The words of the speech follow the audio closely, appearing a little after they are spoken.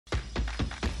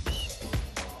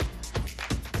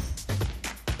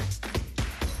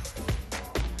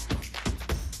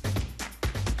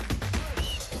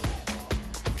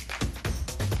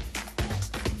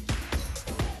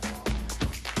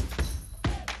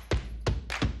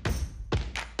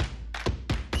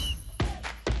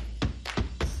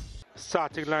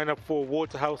starting lineup for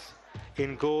Waterhouse.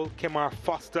 In goal, Kemar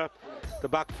Foster. The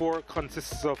back four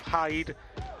consists of Hyde,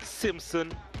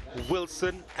 Simpson,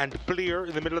 Wilson and Blair.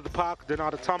 In the middle of the park,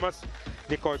 Donato Thomas,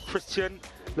 Nicoy Christian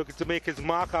looking to make his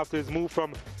mark after his move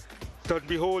from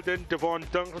Dundee Holden, Devon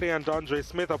Dunkley and Andre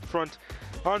Smith up front.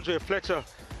 Andre Fletcher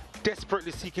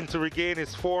desperately seeking to regain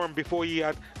his form before he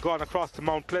had gone across to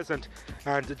Mount Pleasant,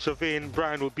 and Javane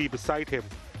Bryan will be beside him.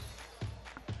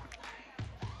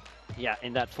 Yeah,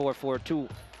 in that 4-4-2.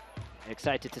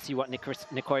 Excited to see what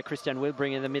Nicoy Christian will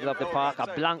bring in the middle of the park. A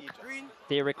blank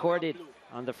they recorded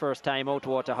on the first time out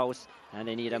Waterhouse, and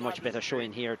they need a much better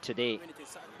showing here today.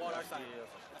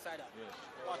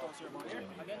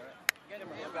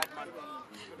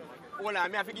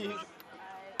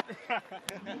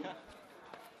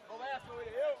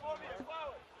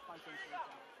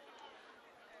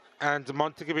 And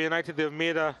Montego Bay United, they've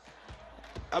made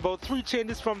about 3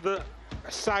 changes from the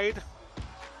side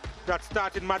that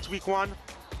started match week 1.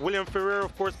 William Ferrer,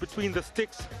 of course, between the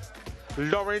sticks.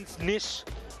 Lawrence Nish,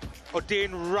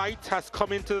 O'Dane Wright has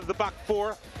come into the back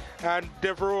four, and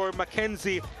Devereux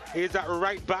McKenzie is at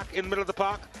right back in the middle of the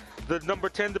park. The number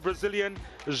 10, the Brazilian,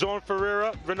 Jean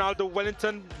Ferreira, Ronaldo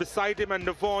Wellington beside him, and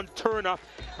Navon Turner,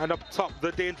 and up top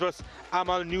the dangerous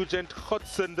Amal Nugent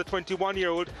Hudson, the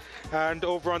 21-year-old, and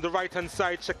over on the right-hand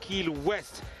side, Shaquille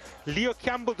West. Leo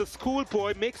Campbell, the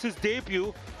schoolboy, makes his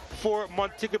debut for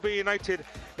Montego Bay United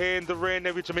in the Rain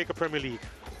Navy Jamaica Premier League.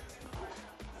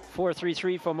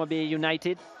 4-3-3 for Montego Bay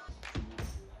United.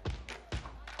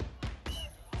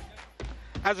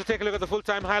 As we take a look at the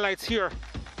full-time highlights here,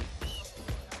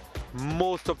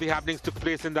 most of the happenings took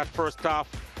place in that first half.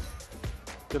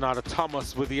 Donato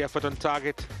Thomas with the effort on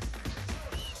target.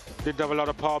 Didn't have a lot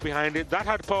of power behind it. That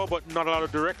had power, but not a lot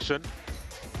of direction.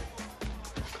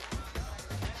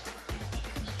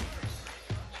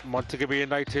 Montego Bay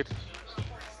United,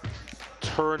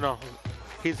 Turner,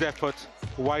 his effort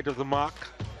wide of the mark.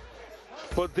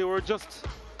 But they were just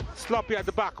sloppy at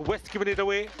the back. West giving it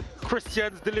away.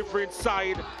 Christian's delivery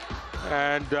inside.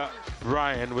 And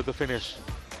Bryan with the finish.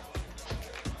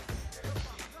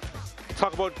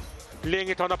 Talk about laying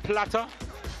it on a platter.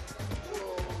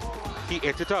 He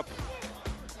ate it up.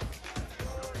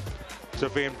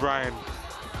 Javane Bryan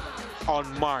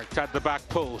unmarked at the back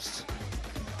post,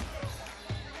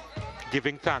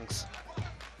 giving thanks.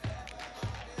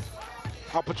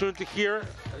 Opportunity here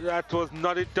that was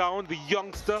nodded down. The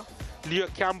youngster, Leo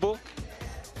Campbell,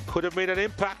 could have made an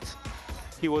impact.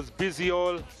 He was busy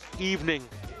all evening.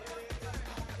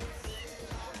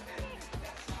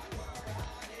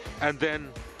 And then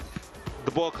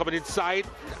the ball coming inside,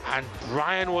 and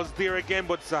Bryan was there again,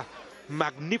 but it's a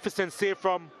magnificent save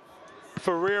from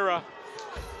Ferreira.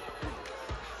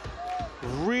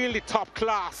 Really top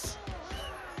class.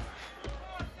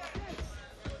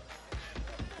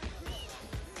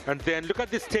 And then look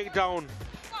at this takedown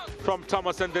from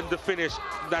Thomas, and then the finish.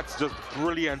 That's just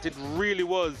brilliant. It really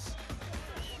was.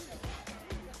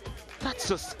 That's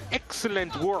just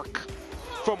excellent work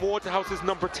from Waterhouse's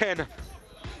number 10.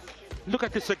 Look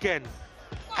at this again.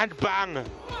 And bang.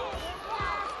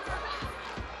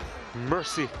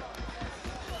 Mercy.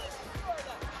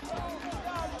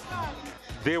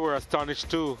 They were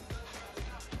astonished too.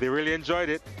 They really enjoyed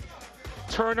it.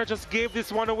 Turner just gave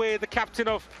this one away, the captain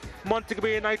of Montego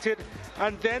Bay United.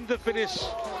 And then the finish.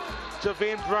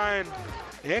 Javane Bryan,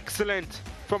 excellent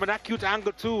from an acute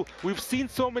angle too. We've seen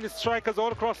so many strikers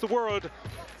all across the world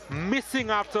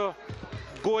missing after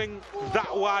going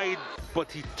that wide,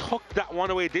 but he took that one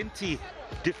away, didn't he?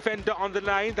 Defender on the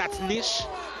line, that's Nish.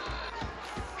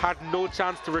 Had no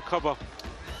chance to recover.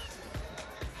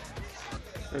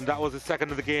 And that was the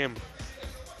second of the game.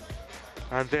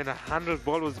 And then a handled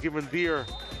ball was given there.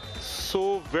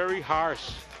 So very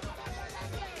harsh.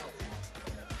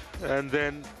 And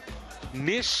then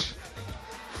Nish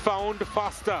found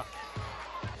Foster.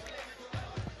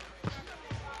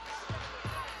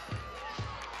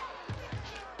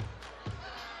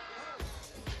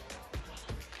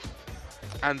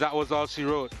 And that was all she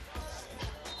wrote.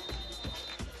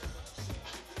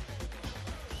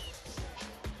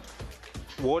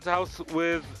 Waterhouse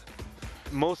with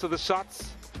most of the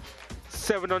shots.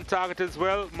 7 on target as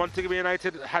well. Montego Bay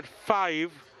United had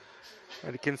 5.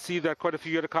 And you can see that quite a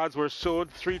few other cards were shown.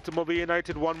 3 to Montego Bay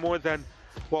United, 1 more than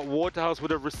what Waterhouse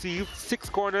would have received. 6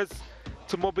 corners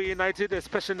to Montego Bay United,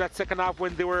 especially in that second half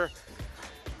when they were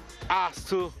asked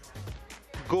to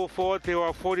go forward. They were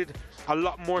afforded a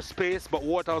lot more space, but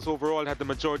Waterhouse overall had the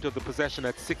majority of the possession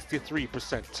at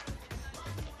 63%.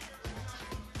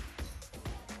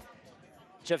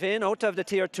 Javane, out of the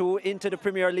Tier 2 into the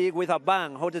Premier League with a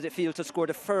bang. How does it feel to score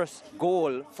the first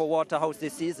goal for Waterhouse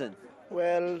this season?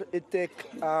 Well, it takes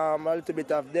a little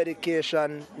bit of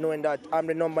dedication, knowing that I'm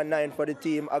the number 9 for the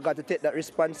team. I got to take that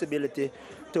responsibility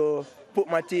to put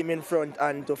my team in front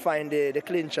and to find the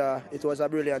clincher. It was a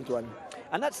brilliant one.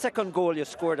 And that second goal you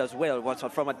scored as well was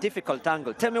from a difficult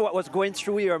angle. Tell me what was going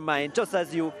through your mind just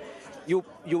as you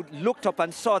looked up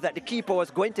and saw that the keeper was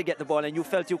going to get the ball and you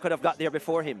felt you could have got there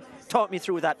before him. Talk me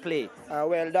through that play.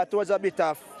 Well, that was a bit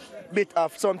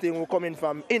of something coming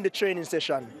from in the training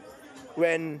session.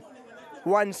 When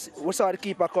once we saw the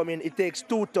keeper coming, it takes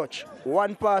 2 touch.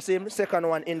 One pass him, second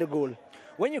one in the goal.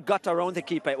 When you got around the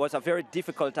keeper, it was a very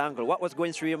difficult angle. What was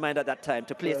going through your mind at that time?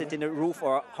 To place it in the roof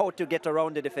or how to get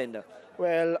around the defender?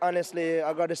 Well, honestly,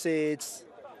 I got to say it's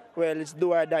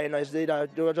do or die now.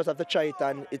 You just have to try it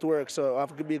and it works, so I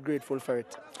have to be grateful for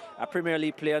it. A Premier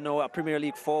League player now, a Premier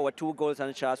League forward, 2 goals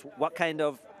and shots. What kind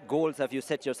of goals have you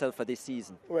set yourself for this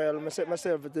season? Well, I set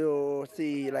myself to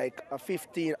see like a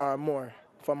 15 or more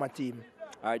for my team.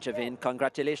 All right, Javin,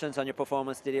 congratulations on your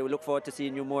performance today. We look forward to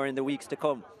seeing you more in the weeks to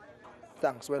come.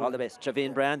 Thanks. Well, all the best.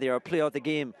 Javin Brand, they are player of the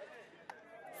game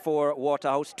for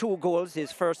Waterhouse. 2 goals,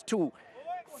 his first 2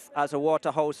 as a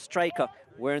Waterhouse striker.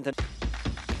 We're in the